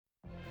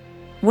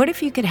What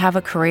if you could have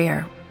a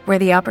career where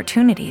the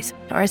opportunities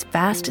are as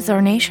vast as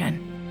our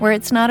nation, where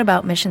it's not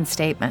about mission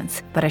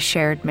statements, but a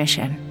shared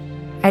mission?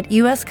 At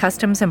U.S.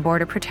 Customs and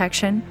Border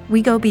Protection,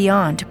 we go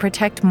beyond to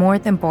protect more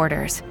than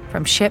borders.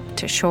 From ship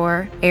to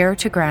shore, air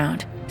to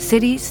ground,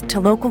 cities to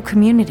local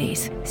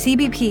communities,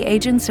 CBP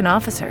agents and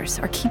officers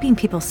are keeping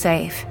people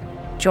safe.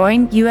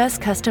 Join U.S.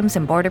 Customs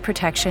and Border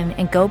Protection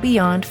and go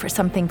beyond for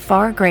something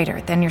far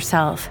greater than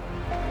yourself.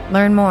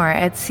 Learn more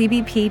at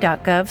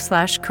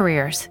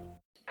cbp.gov/careers.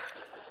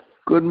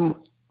 Good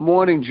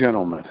morning,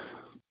 gentlemen.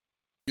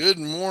 Good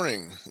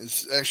morning.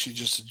 It's actually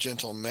just a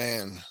gentle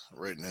man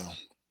right now.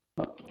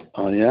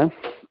 Oh yeah?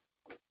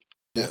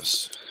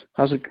 Yes.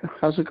 How's it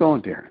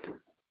going, Darren?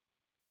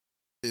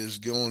 It is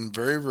going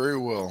very, very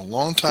well.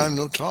 Long time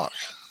no talk.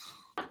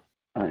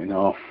 I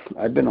know.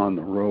 I've been on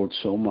the road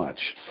so much.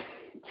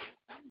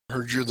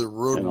 Heard you're the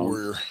road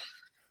warrior.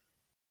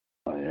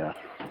 Oh yeah.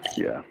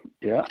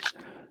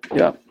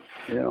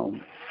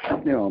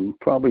 I'm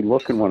probably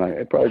looking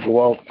I probably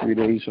go out 3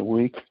 days a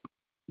week.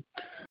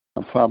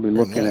 I'm probably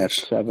looking at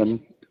 7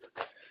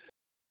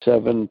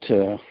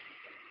 to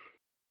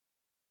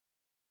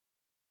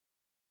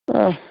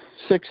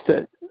 6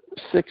 to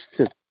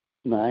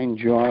 9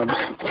 jobs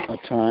a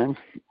time.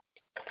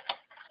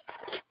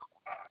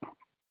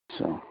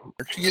 So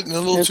aren't you getting a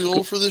little too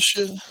old for this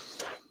shit?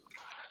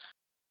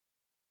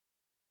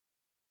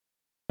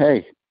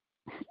 Hey,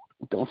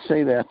 don't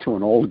say that to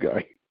an old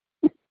guy.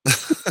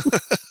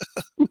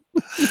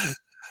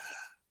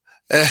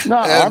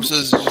 Adam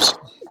says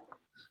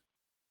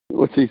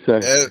what's he say?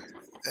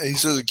 He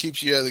says it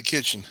keeps you out of the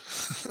kitchen.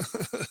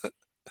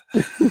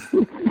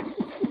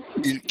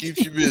 It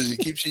keeps you busy,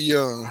 keeps you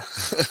young.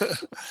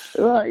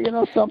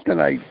 Well, something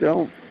I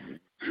don't,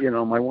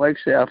 my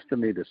wife's after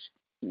me to,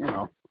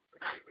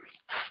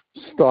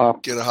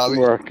 stop get a hobby.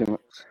 Work. And,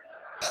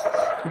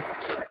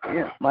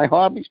 yeah, my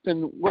hobby's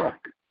been work,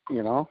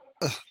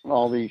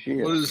 all these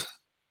years.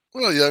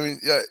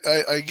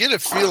 I get a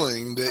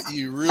feeling that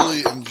you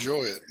really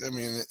enjoy it. I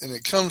mean, and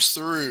it comes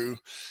through,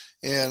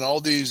 and all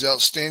these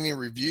outstanding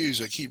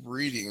reviews I keep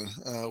reading,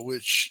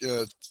 which,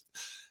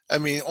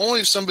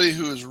 only somebody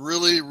who is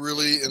really,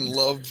 really in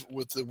love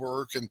with the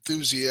work,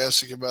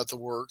 enthusiastic about the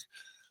work,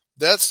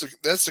 that's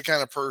the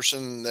kind of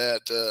person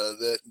that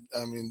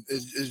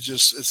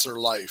it's their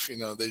life.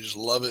 They just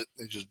love it.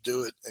 They just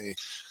do it.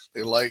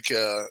 They like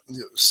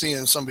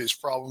seeing somebody's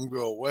problem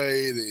go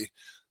away. They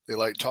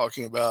like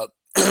talking about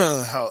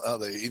how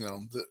they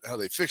how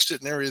they fixed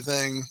it and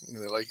everything.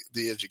 They like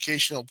the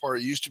educational part.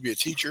 You used to be a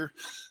teacher,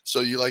 so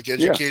you like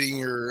educating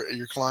your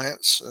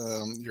clients,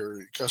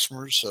 your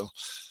customers. So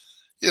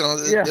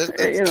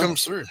that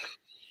comes through.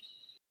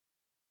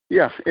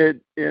 Yeah,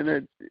 it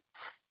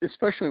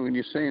especially when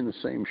you're saying the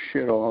same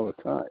shit all the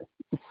time.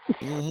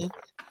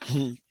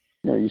 Mm-hmm.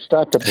 You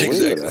start to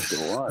believe it after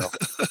a while.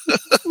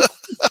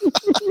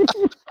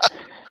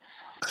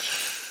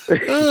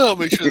 I'll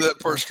make sure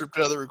that part's stripped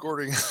out of the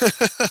recording.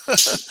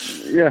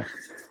 Yeah.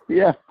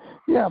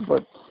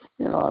 But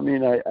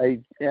I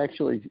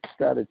actually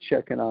started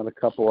checking out a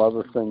couple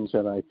other things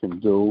that I can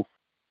do.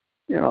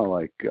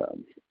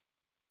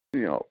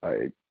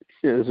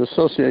 There's an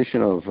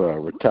association of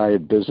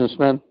retired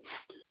businessmen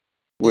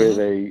where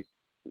they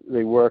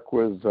work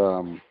with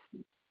the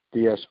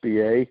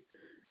SBA.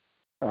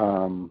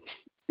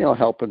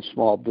 Helping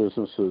small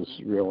businesses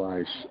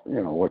realize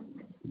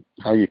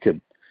how you could.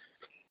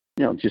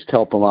 Just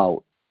help them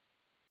out.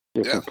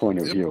 Different point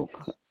of view.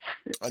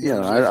 I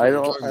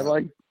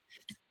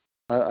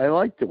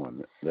like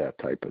doing that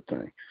type of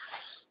thing.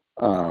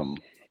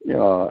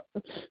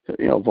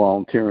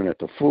 Volunteering at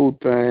the food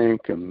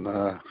bank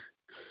and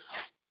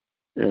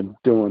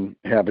doing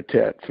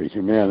Habitat for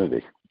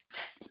Humanity.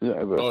 I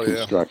have a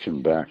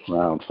construction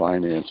background,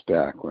 finance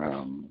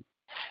background,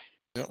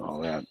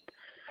 all that.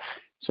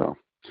 So,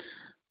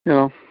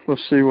 we'll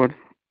see what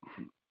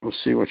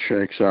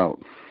shakes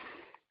out.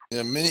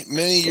 Yeah,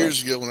 many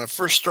years ago when I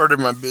first started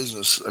my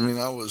business,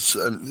 I was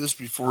this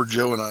before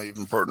Joe and I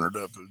even partnered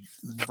up. It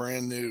was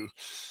brand new.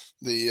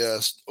 They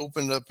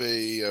opened up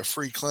a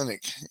free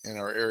clinic in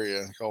our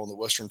area called the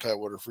Western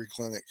Tidewater Free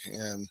Clinic,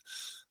 and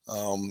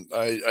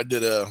I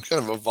did a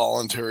kind of a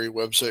voluntary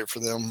website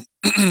for them,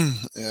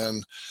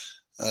 and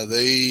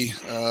they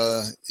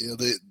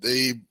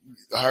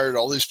hired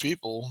all these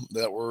people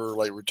that were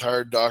like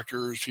retired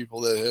doctors,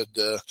 people that had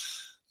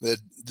that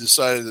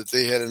decided that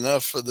they had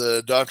enough of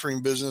the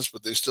doctoring business,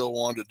 but they still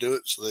wanted to do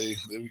it. So they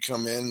would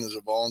come in as a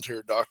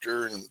volunteer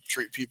doctor and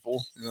treat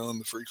people, in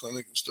the free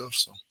clinic and stuff.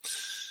 So,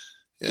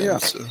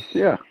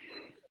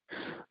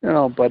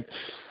 but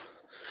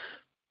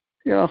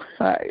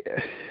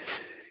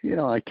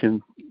I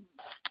can,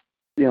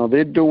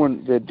 they're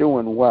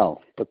doing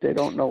well, but they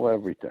don't know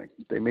everything.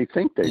 They may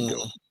think they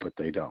do, but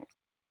they don't.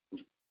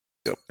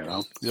 Yep.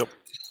 Yep.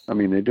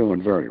 They're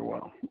doing very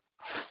well.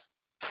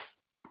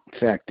 In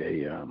fact,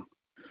 they're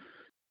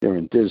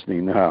in Disney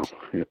now.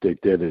 What they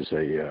did is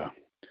they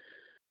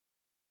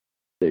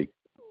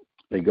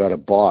got a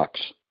box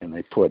and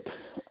they put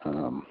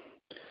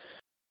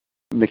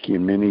Mickey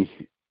and Minnie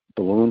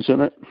balloons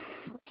in it,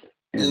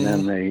 and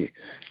then they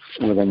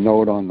with a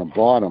note on the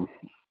bottom,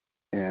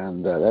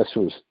 and this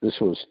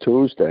was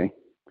Tuesday,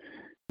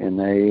 and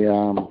they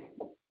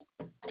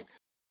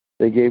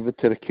gave it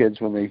to the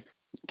kids when they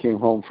came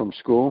home from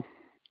school,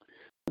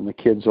 and the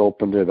kids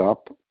opened it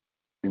up,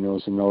 and there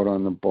was a note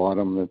on the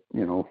bottom that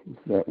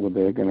that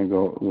we're going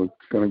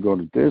to go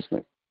to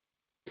Disney.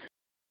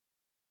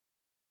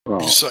 Well,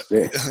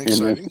 exciting.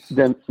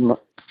 Then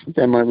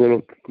my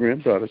little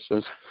granddaughter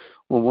says,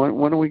 "Well,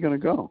 when are we going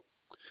to go?"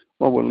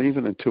 "Well, we're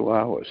leaving in 2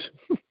 hours."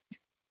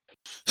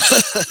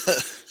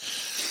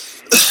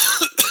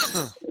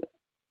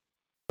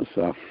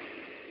 So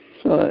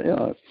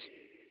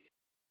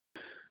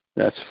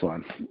that's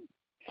fun.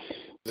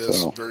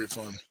 That's very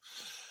fun.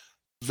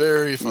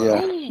 Very fun.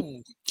 Yeah.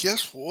 Oh,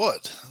 guess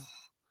what?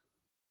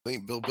 I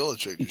think Bill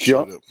Belichick just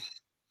showed up.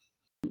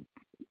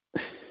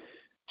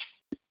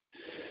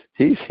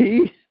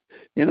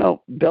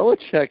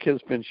 Belichick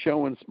has been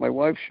showing. My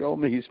wife showed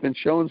me he's been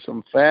showing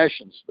some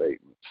fashion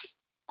statements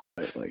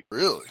lately.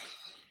 Really?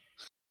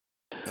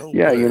 No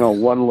way.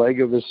 One leg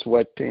of his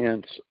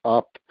sweatpants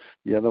up,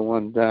 the other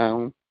one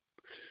down.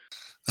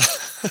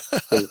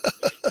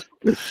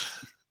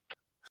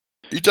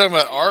 You talking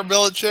about our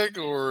Belichick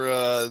or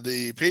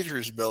the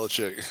Patriots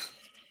Belichick?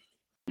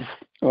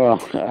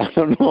 Well, I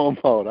don't know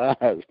about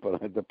ours,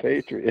 but the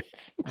Patriots.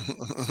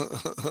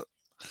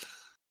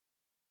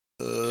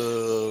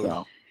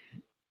 So.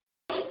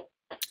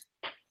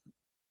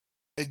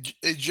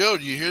 Hey, Joe,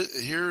 do you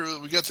hear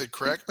we got the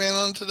crack man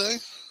on today?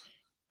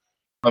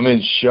 I'm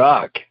in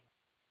shock.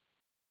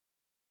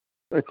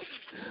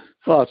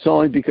 It's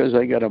only because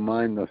I got to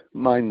mind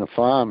the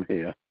farm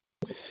here,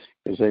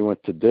 because they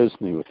went to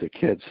Disney with the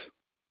kids.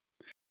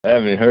 I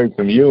haven't heard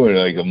from you in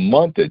like a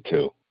month or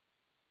two.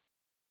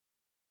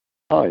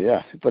 Oh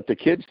yeah, but the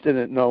kids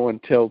didn't know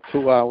until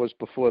 2 hours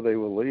before they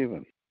were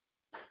leaving.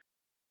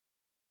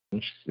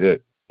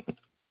 Shit.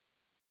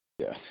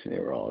 Yeah, they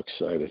were all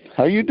excited.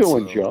 How you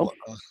doing, Joe?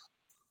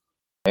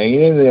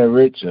 Hanging in there,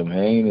 Rich. I'm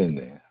hanging in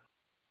there.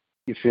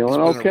 You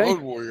feeling okay? A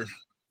road warrior.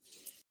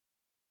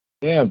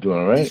 Yeah, I'm doing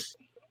all right.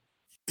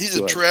 He's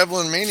a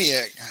traveling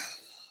maniac.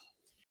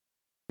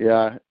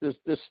 Yeah, this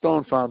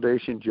Stone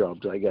Foundation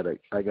jobs, I gotta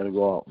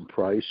go out and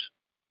price.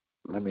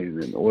 I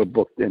mean, we're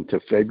booked into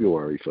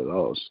February for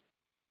those.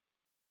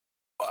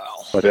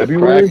 Wow. But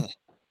February?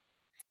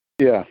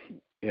 Yeah.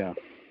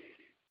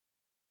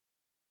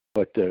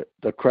 But the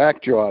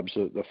crack jobs,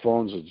 the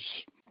phones have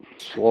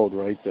slowed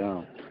right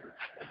down.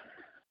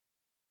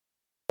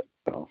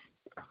 So.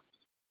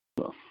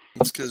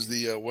 It's because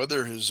the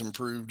weather has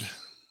improved.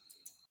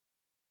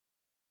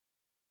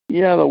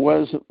 Yeah, the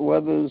weather's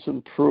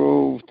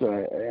improved,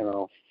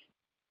 and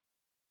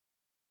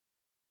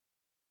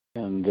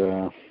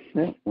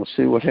we'll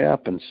see what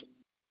happens.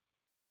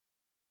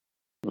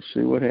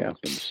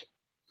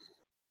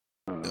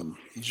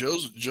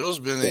 Joe's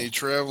been a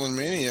traveling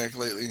maniac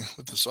lately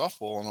with the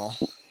softball and all.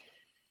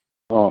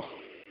 Oh,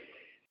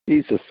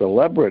 he's a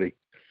celebrity.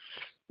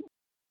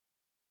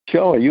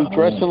 Joe, are you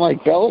dressing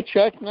like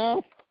Belichick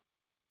now?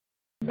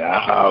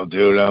 No,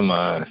 dude, I'm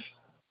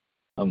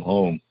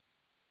home.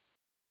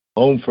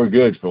 Home for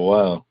good for a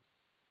while.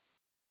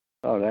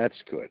 Oh,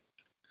 that's good.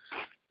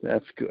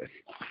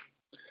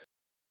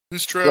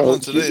 Who's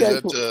traveling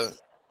today?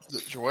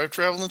 Is your wife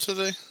traveling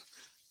today,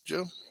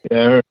 Joe?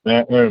 Yeah,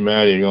 her and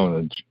Maddie are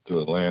going to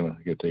Atlanta.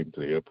 I get taken to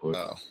the airport.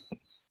 Oh.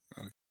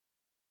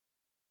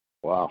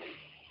 Wow.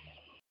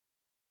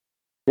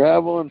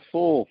 Traveling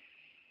full.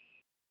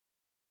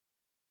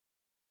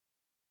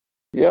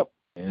 Yep.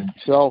 Yeah.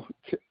 So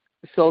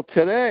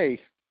today,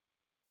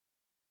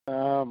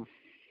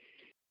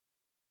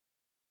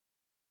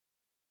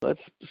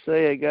 let's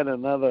say I got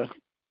another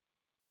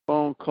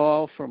phone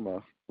call from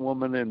a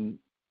woman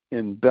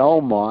in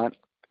Belmont,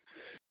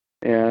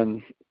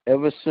 and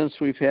ever since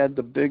we've had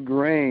the big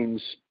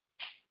rains,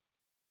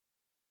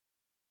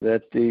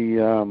 that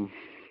the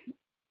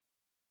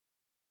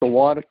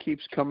water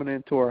keeps coming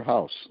into our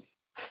house.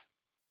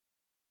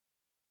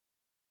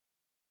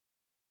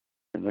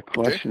 And the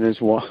question is,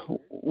 why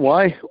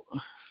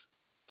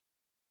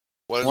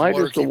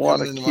does the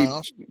water keep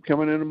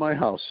coming into my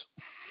house,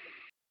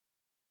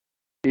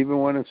 even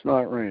when it's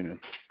not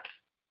raining?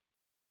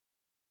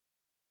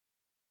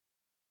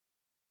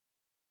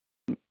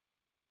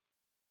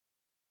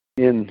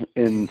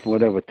 In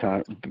whatever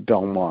time,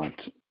 Belmont.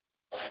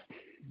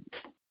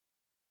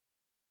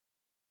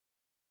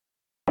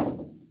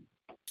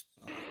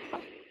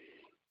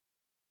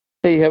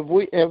 Hey, has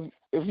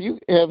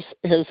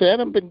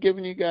Adam been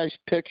giving you guys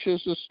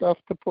pictures of stuff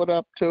to put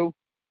up too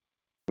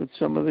with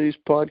some of these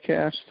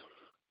podcasts?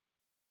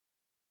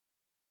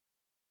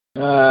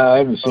 I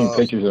haven't seen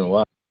pictures in a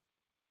while.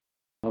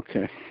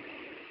 Okay,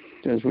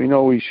 because we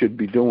know we should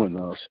be doing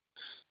those.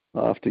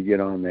 I'll have to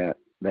get on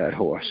that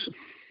horse.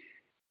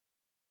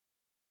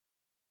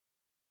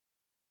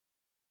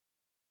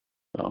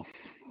 Oh.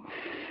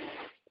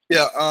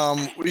 Yeah,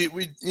 we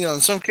in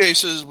some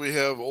cases we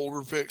have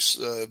older pics.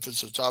 If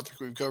it's a topic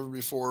we've covered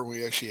before,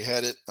 we actually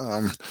had it.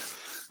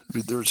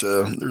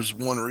 There's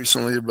one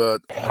recently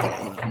about,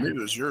 maybe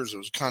it was yours. It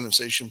was a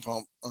condensation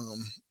pump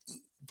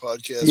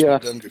podcast Yeah,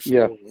 we've done before.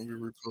 yeah. When we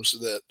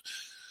reposted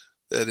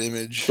that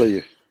image.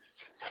 So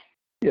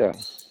yeah.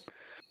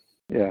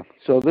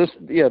 So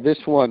this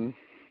one,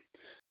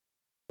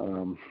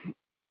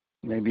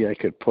 maybe I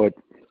could put.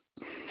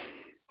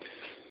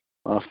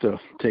 I'll have to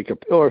take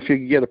or if you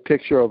could get a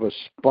picture of a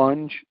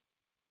sponge,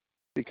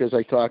 because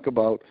I talk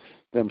about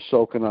them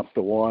soaking up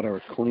the water,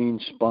 a clean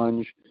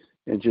sponge,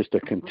 and just a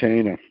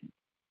container.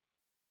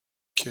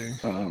 Okay.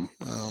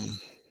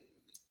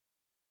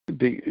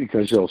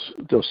 Because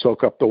they'll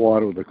soak up the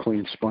water with a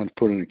clean sponge,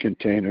 put it in a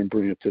container, and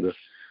bring it to the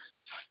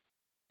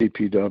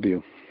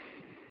DPW,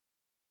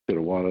 to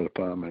the water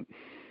department.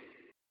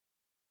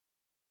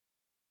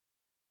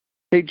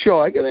 Hey, Joe,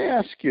 I got to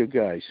ask you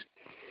guys.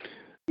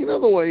 You know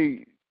the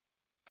way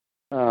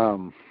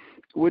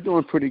we're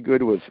doing pretty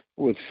good with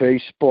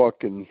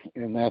Facebook and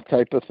that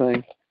type of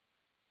thing.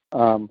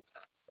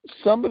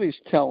 Somebody's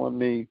telling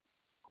me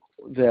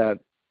that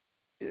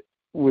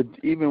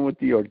even with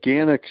the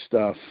organic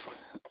stuff,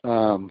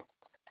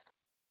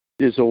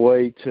 there's a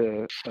way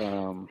to,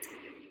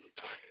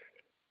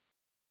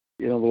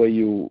 the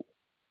way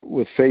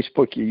with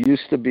Facebook, you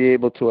used to be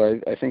able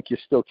to, I think you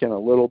still can a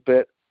little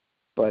bit,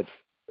 but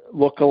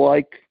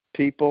look-alike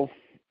people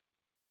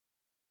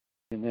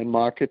and then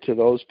market to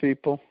those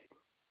people.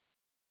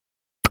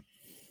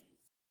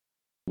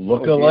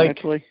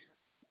 Look-alike?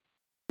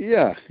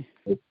 Yeah.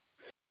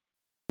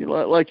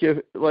 Like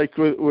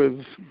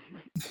with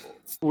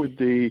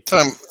the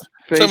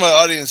Talking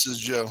about audiences,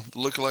 Joe.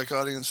 Look-alike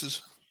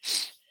audiences.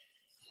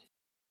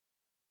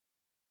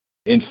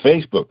 In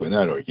Facebook, but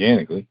not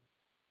organically.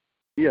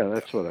 Yeah,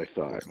 that's what I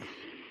thought.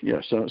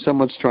 Yeah, so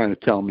someone's trying to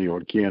tell me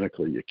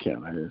organically you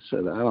can. I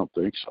said, I don't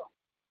think so.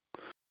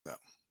 No.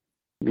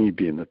 Me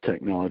being the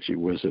technology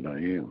wizard I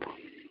am.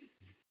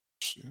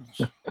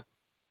 Yes.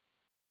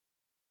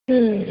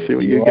 See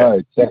what you are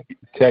a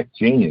tech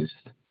genius.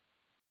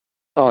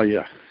 Oh,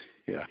 yeah.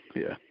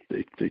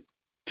 They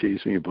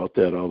tease me about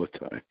that all the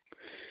time.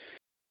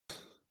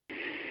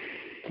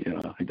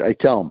 I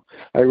tell them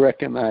I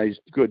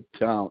recognized good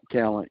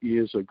talent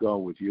years ago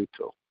with you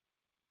two.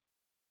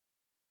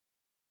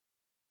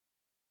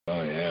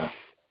 Oh, yeah.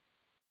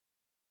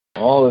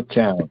 All the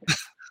talent.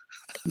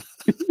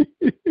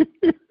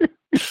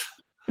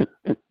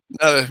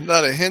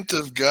 Not a hint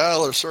of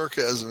guile or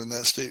sarcasm in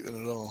that statement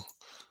at all.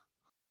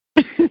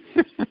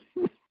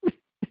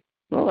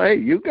 Well, hey,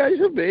 you guys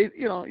have been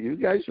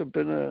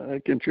a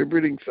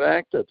contributing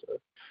factor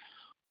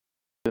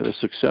to the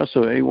success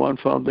of A1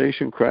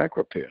 Foundation Crack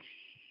Repair.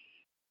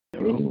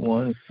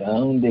 A1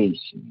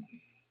 Foundation.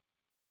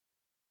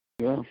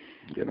 Yeah,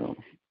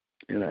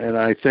 and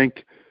I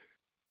think,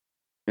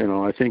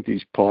 I think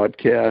these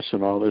podcasts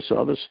and all this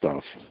other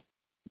stuff,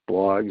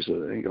 blogs,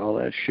 I think all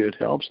that shit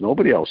helps.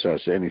 Nobody else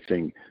has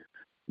anything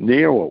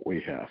near what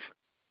we have.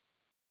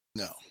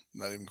 No,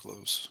 not even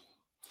close.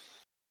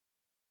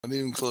 Not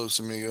even close,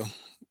 amigo.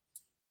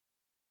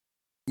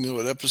 You know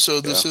what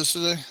episode this is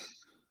today?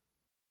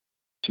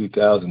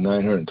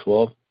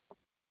 2,912.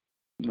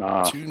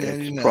 Nah,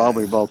 it's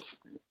probably about,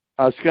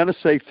 I was going to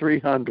say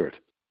 300.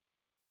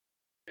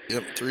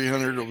 Yep,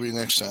 300 will be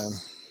next time.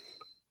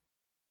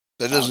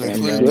 That doesn't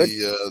include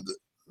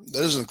that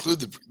doesn't include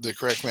the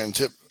Crackman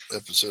Tip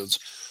episodes.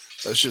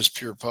 That's just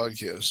pure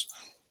podcast.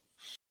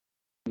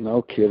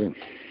 No kidding.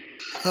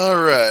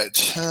 All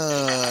right.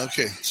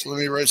 Okay, so let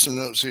me write some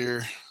notes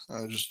here.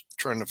 I'm just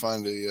trying to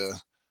find a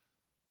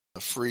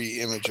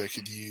free image I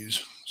could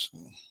use.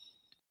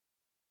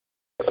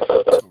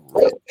 Okay,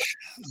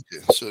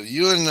 so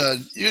you and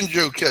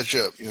Joe catch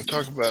up.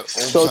 Talk about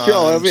old times.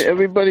 Joe,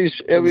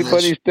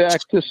 everybody's back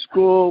to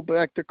school,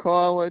 back to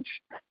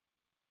college.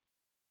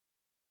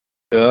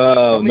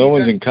 No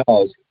one's in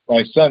college.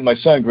 My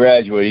son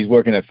graduated. He's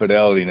working at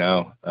Fidelity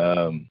now.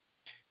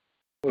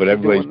 But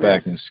everybody's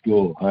back in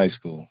school, high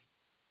school.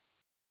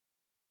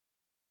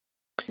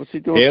 What's he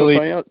doing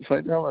for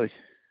Fidelity?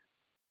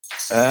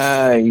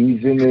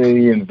 He's in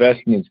the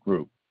investments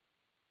group.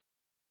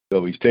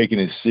 So he's taking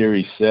his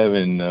Series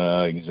 7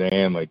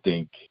 exam, I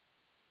think,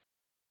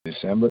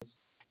 December.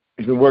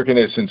 He's been working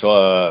there since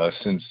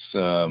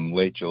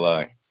late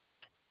July.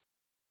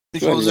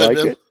 You like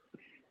it?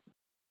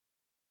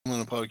 I'm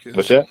on a podcast.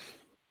 What's that?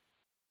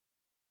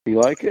 You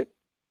like it?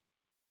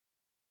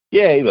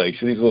 Yeah, he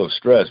likes it. He's a little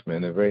stressed,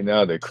 man. Right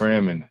now they're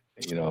cramming,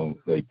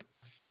 like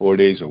 4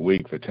 days a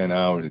week for 10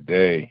 hours a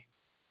day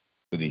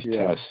for these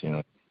tests.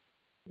 You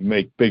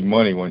make big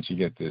money once you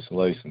get this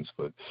license,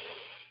 but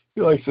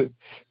he likes it.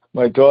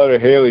 My daughter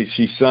Haley,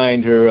 she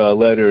signed her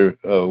letter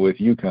with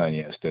UConn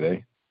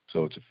yesterday,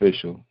 so it's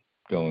official,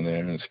 going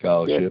there on a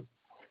scholarship.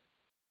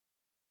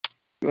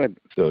 Good.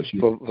 So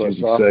she's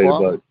excited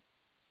softball? about.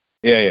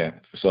 Yeah,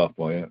 for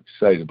softball. Yeah,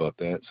 excited about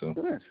that. So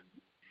good.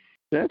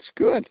 That's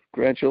good.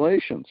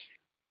 Congratulations.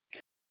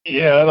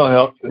 Yeah, that'll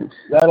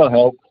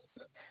help.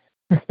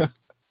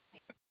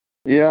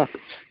 Yeah.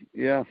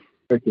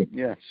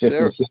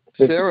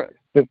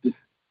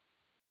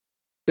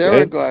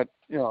 Sarah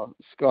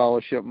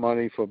scholarship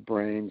money for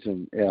brains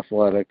and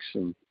athletics,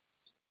 and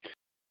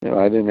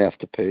I didn't have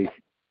to pay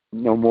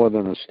no more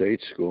than a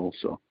state school,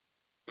 so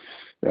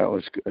that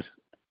was good.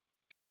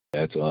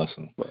 That's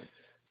awesome.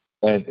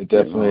 And it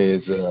definitely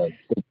is a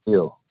big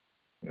deal,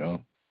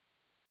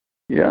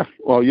 Yeah.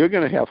 Well, you're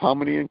going to have how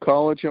many in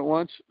college at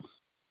once?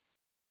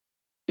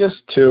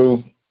 Just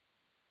two,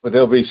 but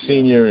they'll be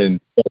senior and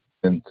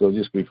so it'll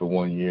just be for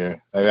 1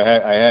 year. I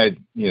had,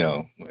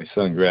 my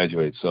son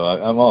graduates, so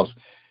I'm also,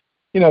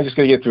 just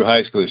going to get through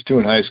high school. There's two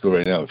in high school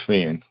right now with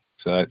Fian,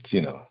 so that's,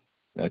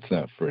 that's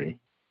not free.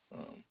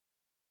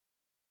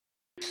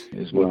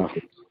 Is what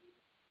it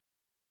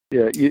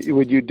is. Yeah.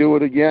 Would you do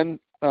it again,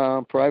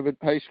 private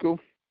high school?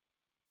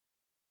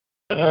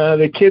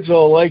 The kids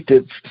all liked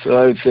it, so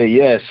I would say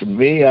yes.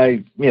 Me,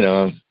 I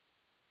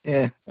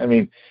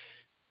mean,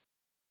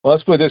 well,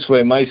 let's put it this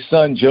way. My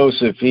son,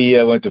 Joseph,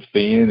 he went to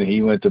Fian, and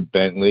he went to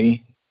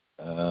Bentley.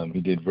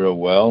 He did real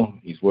well.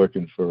 He's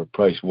working for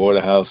Price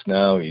Waterhouse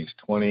now. He's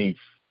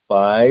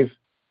 25,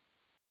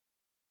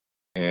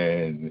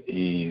 and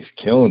he's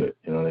killing it.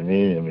 You know what I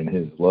mean? I mean,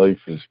 his life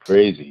is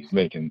crazy. He's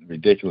making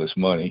ridiculous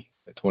money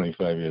at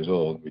 25 years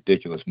old.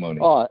 Ridiculous money.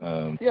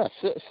 Oh, yeah.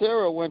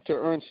 Sarah went to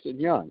Ernst &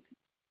 Young.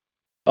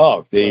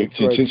 Oh,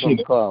 from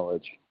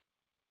college.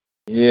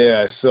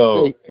 Yeah,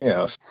 so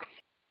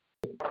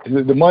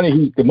the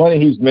money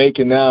he's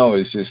making now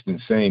is just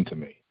insane to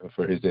me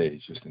for his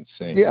age. Just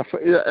insane. Yeah,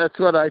 that's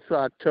what I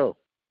thought too.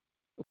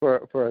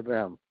 For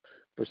them,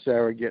 for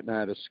Sarah getting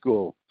out of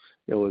school,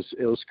 it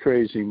was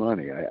crazy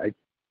money. I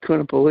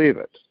couldn't believe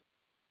it.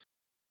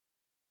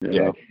 You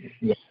know?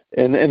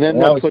 And then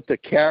they put the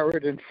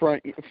carrot in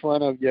front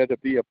of you to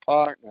be a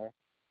partner,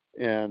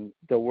 and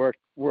to work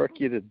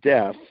you to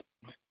death.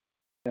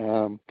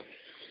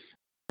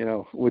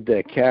 With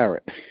that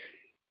carrot.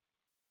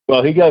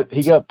 Well, he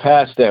got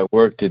past that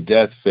work to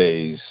death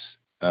phase.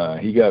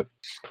 He got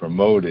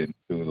promoted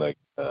to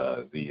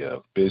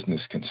the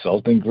business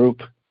consulting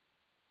group,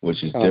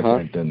 which is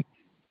different than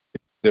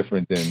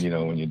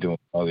when you're doing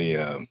all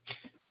the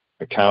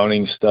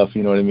accounting stuff.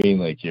 You know what I mean?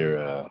 Like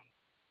your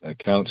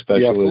account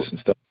specialist and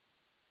stuff.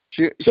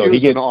 She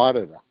was an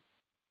auditor.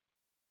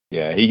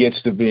 Yeah, he gets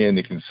to be in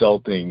the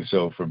consulting,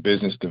 so for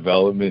business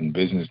development and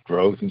business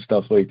growth and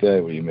stuff like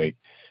that, where you make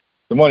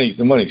the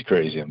money's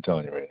crazy. I'm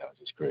telling you right now, it's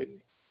just crazy.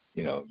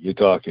 You're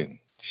talking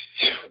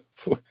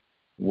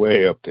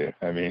way up there.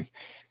 I mean,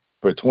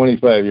 for a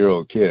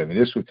 25-year-old kid, I mean,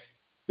 this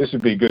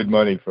would be good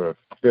money for a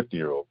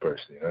 50-year-old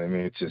person. You know what I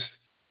mean? It's just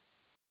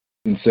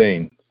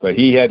insane. But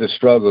he had to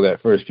struggle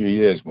that first few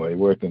years. Boy, they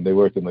worked him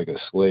like a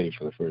slave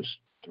for the first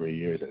 3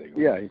 years, I think.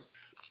 Yeah.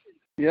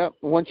 Yeah,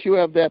 once you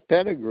have that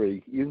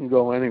pedigree, you can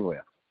go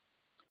anywhere.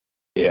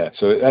 Yeah,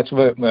 so that's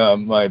what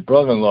my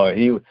brother-in-law.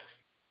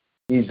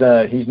 He's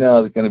now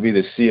going to be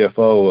the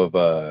CFO of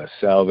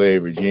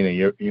Salve Regina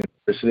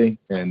University,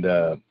 and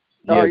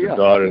he has a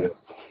daughter.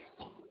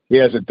 He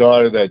has a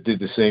daughter that did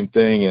the same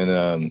thing,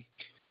 and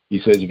he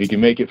says if you can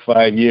make it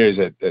 5 years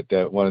at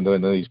that one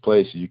of these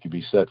places, you could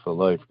be set for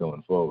life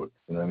going forward.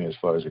 You know what I mean, as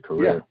far as a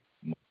career.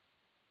 Yeah.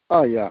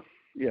 Oh yeah,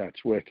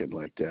 it's wicked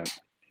like that.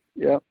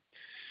 Yeah.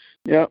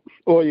 Yeah,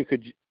 or you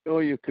could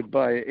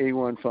buy an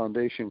A1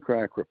 Foundation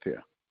crack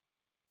repair.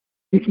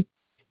 You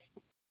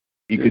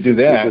could do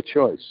that. It's a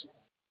choice.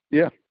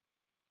 Yeah.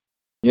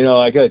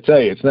 I got to tell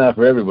you, it's not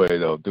for everybody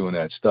though. Doing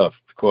that stuff,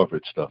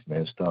 corporate stuff,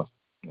 man, stuff.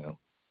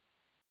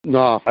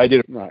 No, I did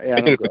it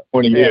for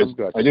 20 years.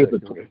 I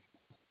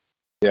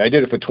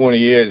did it for 20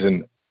 years,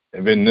 and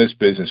I've been in this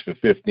business for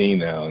 15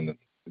 now, and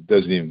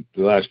the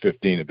last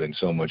 15 have been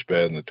so much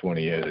better than the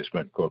 20 years I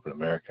spent in corporate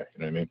America.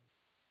 You know what I mean?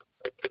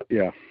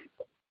 Yeah.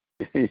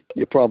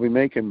 You're probably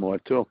making more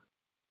too.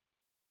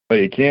 But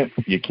you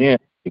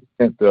can't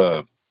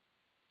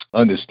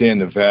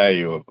understand the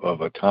value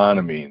of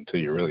autonomy until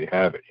you really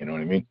have it. You know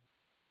what I mean?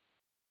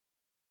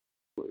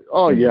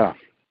 Oh yeah.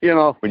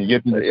 When you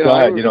get to the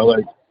side,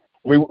 like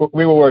we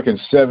were working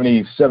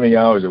 70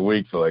 hours a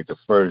week for like the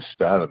first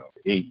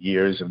 8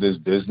 years of this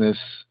business,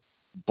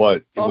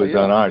 but it was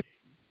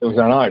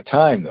on our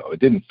time though. It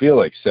didn't feel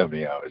like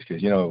 70 hours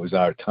because it was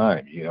our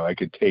time. I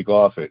could take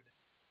off at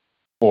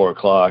 4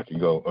 o'clock and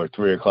go, or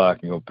 3 o'clock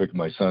and go pick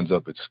my sons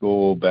up at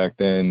school back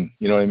then.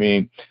 You know what I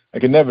mean? I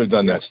could never have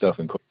done that stuff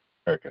in corporate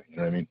America. You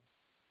know what I mean?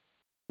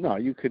 No,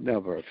 you could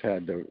never have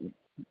had the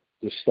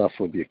stuff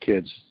with your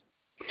kids.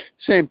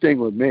 Same thing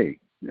with me.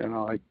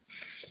 I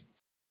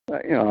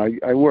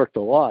worked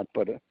a lot,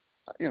 but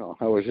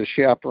I was a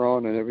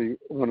chaperone in every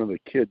one of the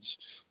kids'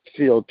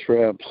 field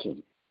trips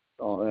and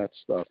all that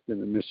stuff.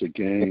 Didn't miss a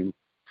game.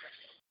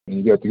 And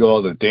you got to go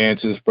all the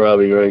dances,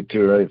 probably, right?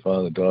 Too, right?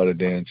 Father-daughter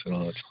dance and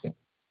all that stuff.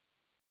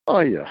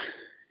 Oh yeah.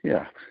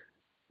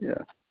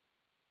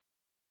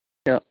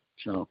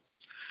 So,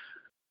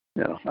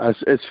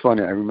 it's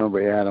funny. I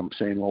remember Adam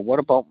saying, "Well, what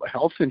about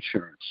health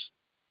insurance?"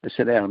 I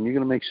said, "Adam, you're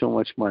going to make so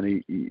much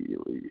money.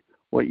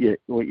 What you're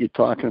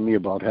talking to me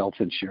about health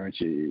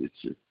insurance?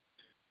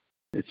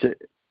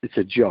 It's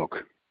a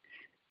joke."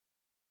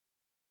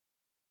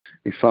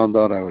 He found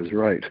out I was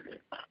right.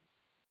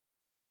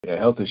 Yeah,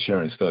 health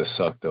insurance does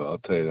suck, though. I'll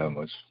tell you that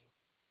much.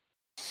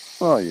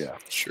 Oh yeah.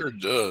 Sure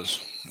does.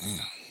 Yeah.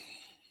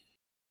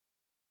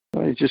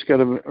 Well, you just got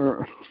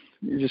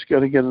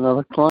to get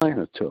another client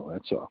or two.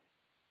 That's all.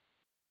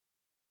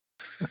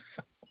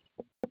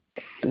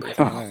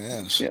 Breaking my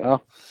ass.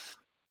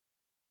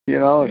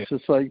 It's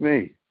just like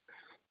me.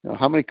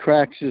 How many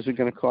cracks is it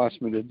going to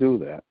cost me to do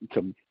that,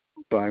 to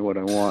buy what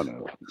I want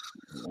or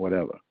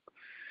whatever?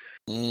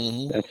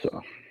 Mm-hmm. That's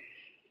all.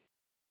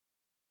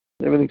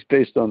 Everything's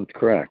based on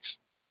cracks.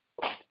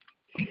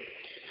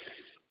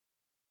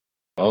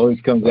 Always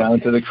comes down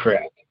to the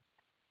crack.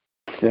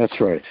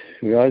 That's right.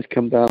 We always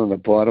come down to the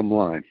bottom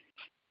line.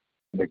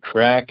 The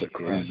crack is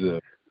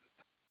the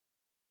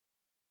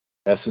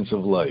essence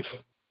of life.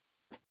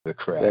 The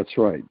crack. That's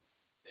right.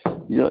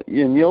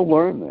 You'll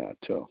learn that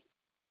too.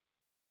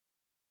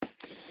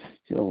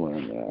 You'll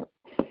learn that.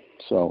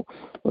 So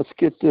let's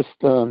get this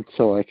done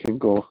so I can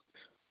go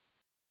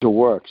to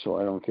work so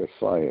I don't get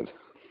fired.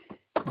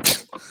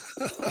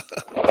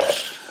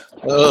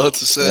 Oh,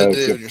 it's a sad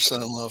day when your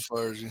son-in-law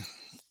fires you.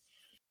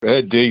 Go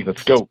ahead, D.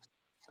 Let's go.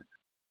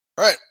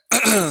 All right.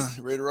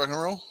 You ready to rock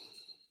and roll?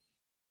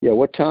 Yeah,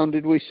 what town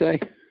did we say?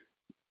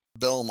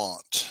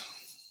 Belmont.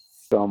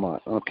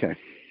 Belmont. Okay.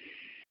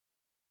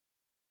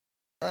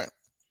 All right.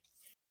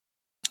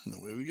 And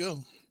away we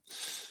go.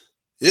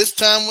 It's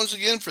time once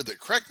again for the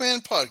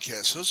Crackman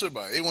Podcast, hosted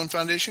by A1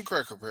 Foundation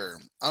Crack Repair.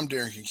 I'm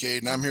Darren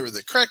Kincaid, and I'm here with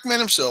the Crackman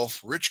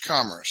himself, Rich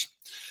Commerce.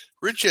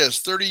 Rich has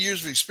 30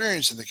 years of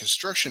experience in the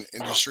construction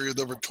industry with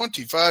over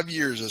 25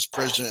 years as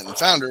president and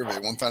founder of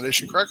A1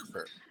 Foundation Crack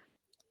Repair.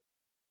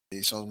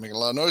 Someone's making a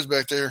lot of noise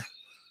back there.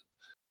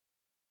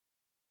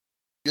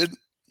 Good.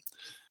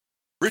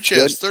 Rich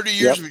has 30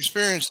 years of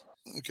experience.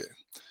 Okay.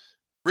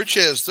 Rich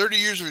has 30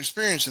 years of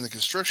experience in the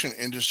construction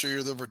industry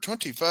with over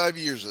 25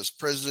 years as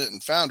president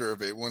and founder of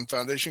A1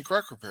 Foundation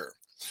Crack Repair.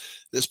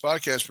 This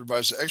podcast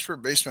provides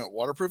expert basement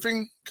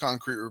waterproofing,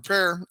 concrete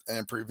repair,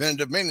 and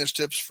preventative maintenance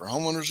tips for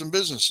homeowners and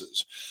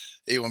businesses.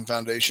 A1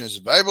 Foundation is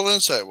a valuable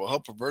insight will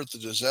help avert the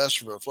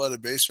disaster of a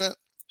flooded basement,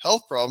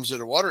 health problems due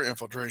to water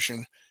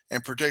infiltration,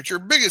 and protect your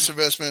biggest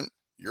investment,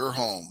 your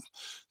home.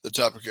 The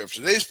topic of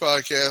today's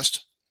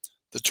podcast: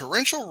 the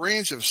torrential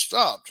rains have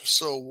stopped,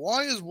 so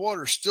why is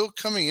water still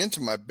coming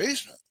into my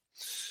basement?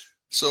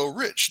 So,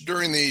 Rich,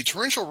 during the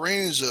torrential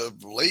rains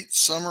of late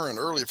summer and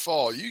early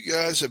fall, you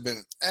guys have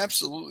been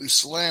absolutely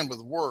slammed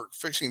with work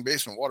fixing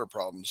basement water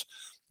problems,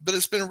 but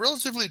it's been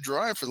relatively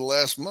dry for the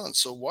last month,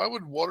 so why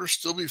would water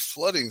still be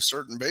flooding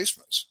certain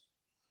basements?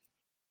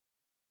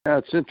 Yeah,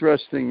 it's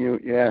interesting you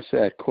asked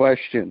that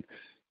question,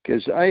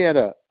 because I had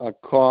a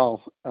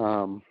call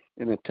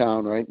in a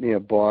town right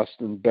near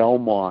Boston,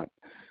 Belmont,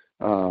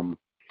 from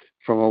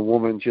a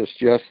woman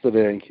just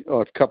yesterday,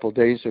 or a couple of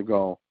days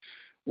ago,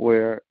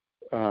 where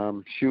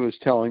she was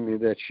telling me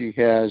that she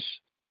has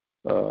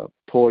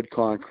poured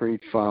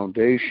concrete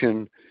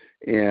foundation,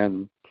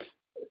 and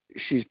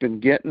she's been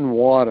getting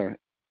water.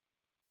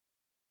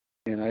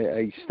 And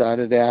I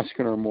started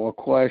asking her more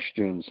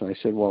questions. I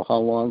said, well, how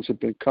long's it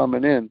been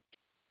coming in?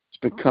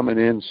 It's been coming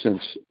in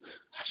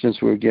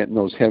since we were getting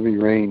those heavy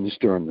rains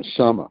during the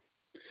summer.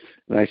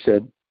 And I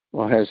said,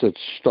 well, has it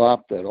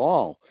stopped at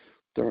all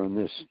during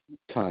this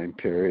time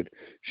period?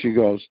 She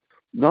goes,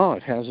 no,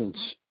 it hasn't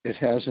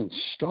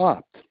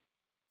stopped.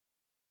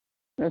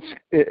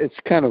 It's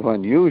kind of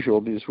unusual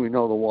because we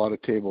know the water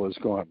table has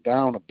gone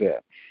down a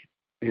bit.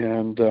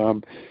 And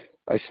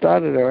I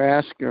started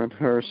asking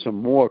her some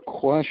more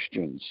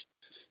questions.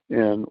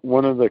 And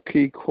one of the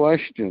key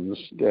questions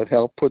that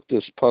helped put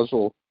this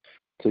puzzle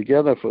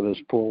together for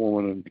this poor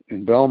woman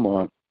in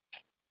Belmont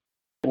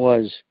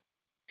was,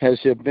 has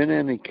there been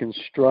any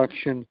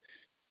construction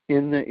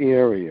in the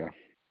area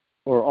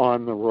or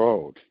on the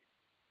road?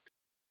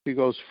 She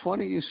goes,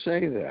 funny you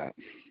say that.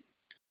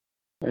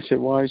 I said,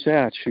 why is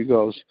that? She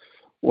goes,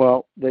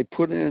 well, they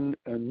put in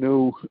a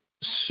new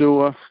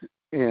sewer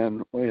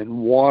and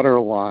water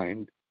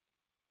line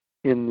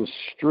in the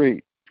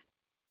street,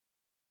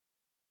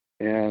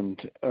 and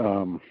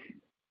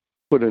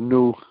put a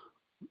new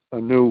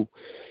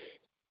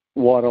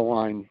water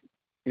line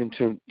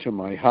into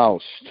my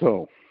house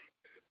too,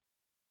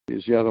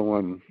 because the other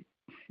one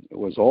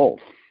was old.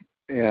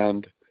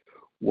 And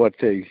what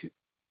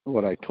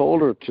I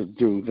told her to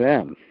do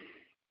then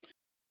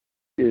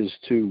is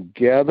to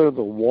gather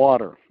the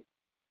water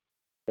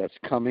that's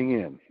coming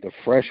in, the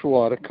fresh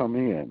water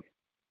coming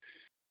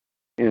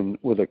in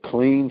with a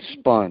clean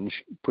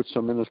sponge, put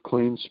some in a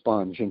clean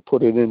sponge and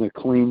put it in a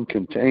clean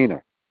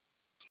container,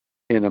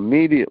 and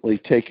immediately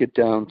take it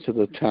down to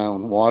the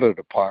town water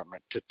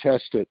department to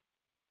test it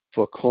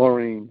for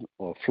chlorine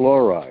or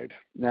fluoride.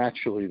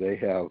 Naturally, they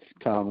have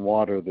town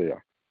water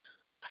there.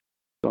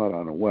 It's not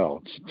on a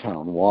well, it's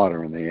town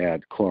water, and they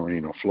add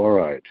chlorine or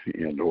fluoride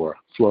or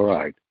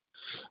fluoride.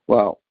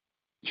 Well,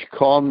 she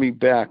called me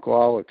back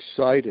all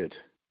excited,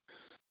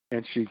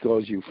 and she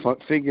goes, you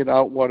figured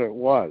out what it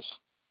was.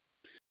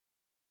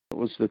 It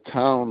was the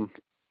town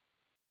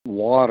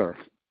water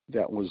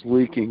that was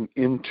leaking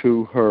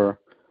into her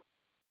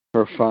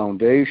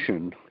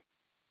foundation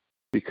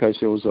because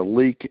there was a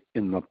leak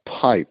in the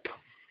pipe.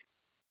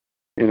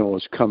 And it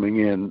was coming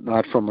in,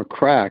 not from a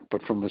crack,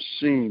 but from a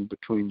seam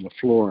between the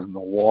floor and the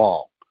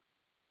wall.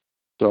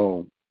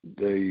 So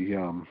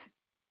the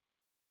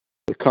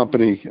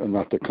company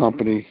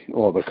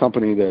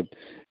that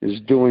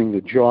is doing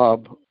the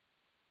job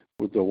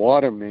with the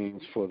water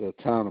mains for the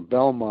town of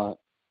Belmont,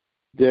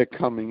 they're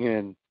coming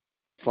in,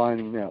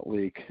 finding that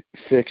leak,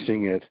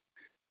 fixing it,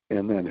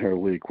 and then her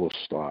leak will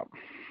stop.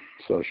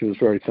 So she was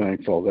very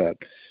thankful that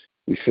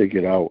we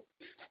figured out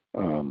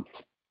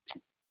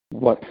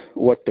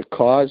what the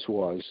cause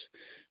was.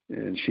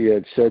 And she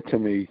had said to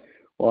me,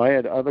 well, I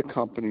had other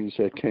companies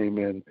that came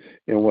in,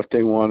 and what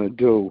they want to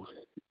do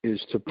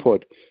is to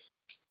put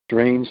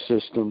drain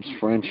systems,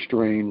 French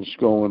drains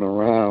going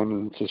around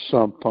into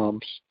sump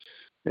pumps,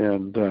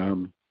 and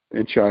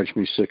charge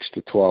me $6,000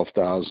 to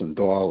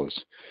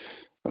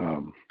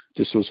 $12,000.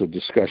 This was a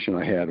discussion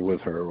I had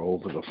with her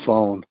over the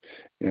phone,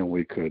 and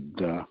we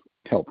could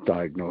help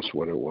diagnose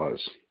what it was.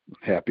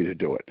 Happy to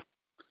do it.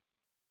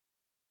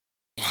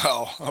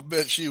 Wow, I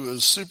bet she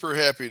was super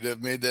happy to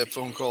have made that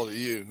phone call to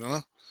you,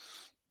 huh?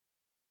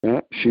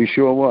 Yeah, she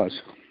sure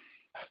was.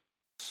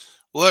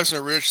 Well,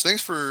 excellent, Rich.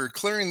 Thanks for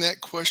clearing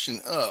that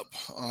question up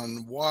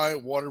on why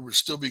water would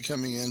still be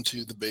coming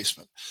into the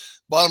basement.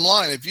 Bottom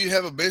line, if you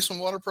have a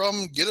basement water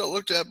problem, get it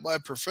looked at by a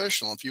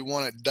professional if you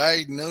want it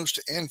diagnosed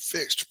and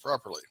fixed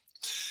properly.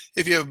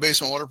 If you have a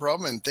basement water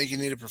problem and think you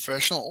need a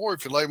professional, or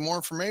if you'd like more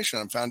information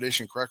on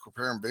foundation crack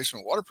repair and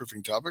basement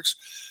waterproofing topics,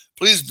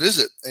 please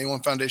visit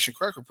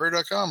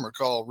a1foundationcrackrepair.com or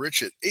call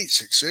Rich at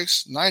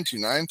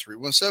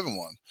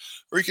 866-929-3171.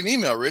 Or you can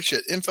email Rich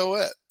at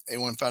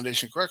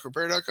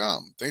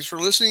info@a1foundationcrackrepair.com. Thanks for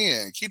listening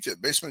and keep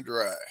that basement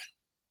dry.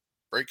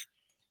 Break.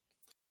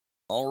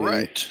 All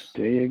right.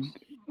 There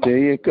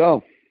you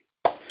go.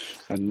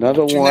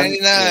 Another one.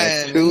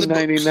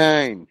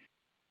 $2.99.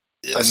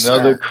 Yes,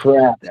 another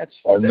crack.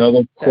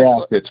 Another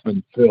crack that's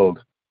been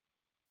filled.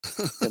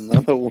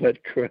 Another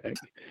wet crack.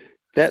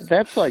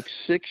 That's like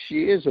 6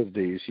 years of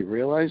these. You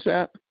realize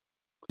that?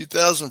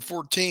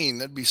 2014.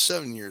 That'd be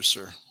 7 years,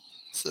 sir.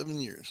 7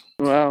 years.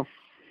 Well,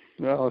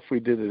 if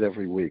we did it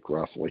every week,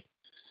 roughly.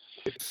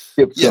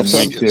 Skip some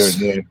weeks here and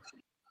there.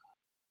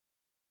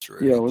 That's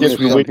right. Yeah,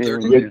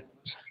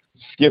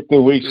 skip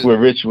the weeks where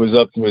Rich was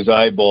up to his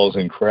eyeballs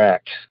in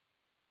cracks.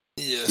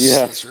 Yes, yeah,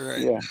 that's right.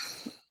 Yeah,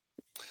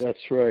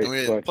 that's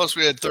right. Plus,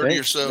 we had 30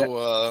 or so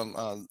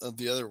of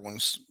the other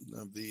ones,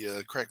 of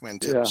the Crackman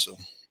tips.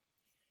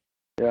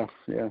 Yeah.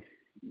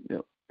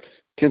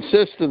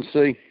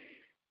 Consistency.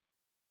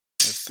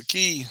 That's the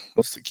key.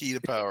 That's the key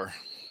to power.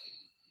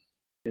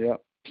 Yeah.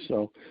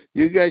 So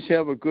you guys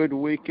have a good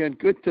weekend.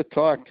 Good to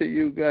talk to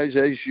you guys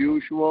as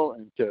usual,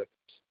 and to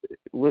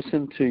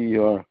listen to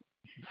your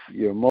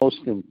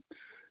most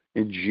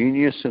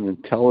ingenious and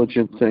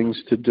intelligent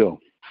things to do.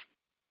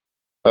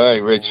 All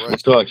right, Rich. We'll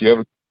talk to you. Have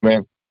a good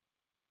man.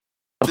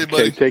 See you, Okay,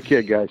 buddy. take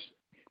care, guys.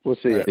 We'll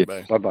see you. Right,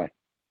 bye. Bye-bye.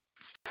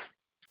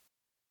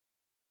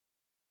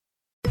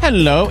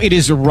 Hello, it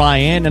is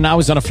Ryan, and I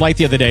was on a flight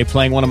the other day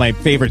playing one of my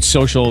favorite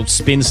social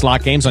spin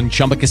slot games on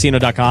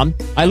ChumbaCasino.com.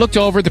 I looked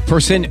over the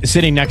person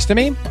sitting next to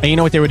me, and you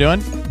know what they were doing?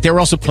 They were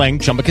also playing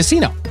Chumba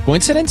Casino.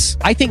 Coincidence?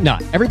 I think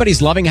not.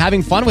 Everybody's loving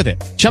having fun with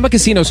it. Chumba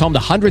Casino is home to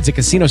hundreds of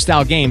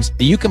casino-style games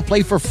that you can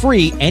play for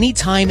free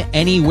anytime,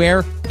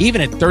 anywhere,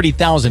 even at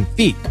 30,000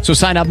 feet. So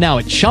sign up now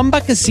at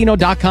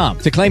ChumbaCasino.com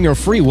to claim your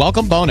free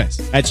welcome bonus.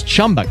 That's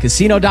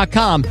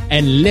ChumbaCasino.com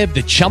and live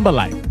the Chumba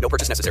life. No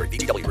purchase necessary.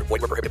 VGW. Void where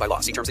prohibited by law.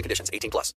 See terms and conditions. 18+.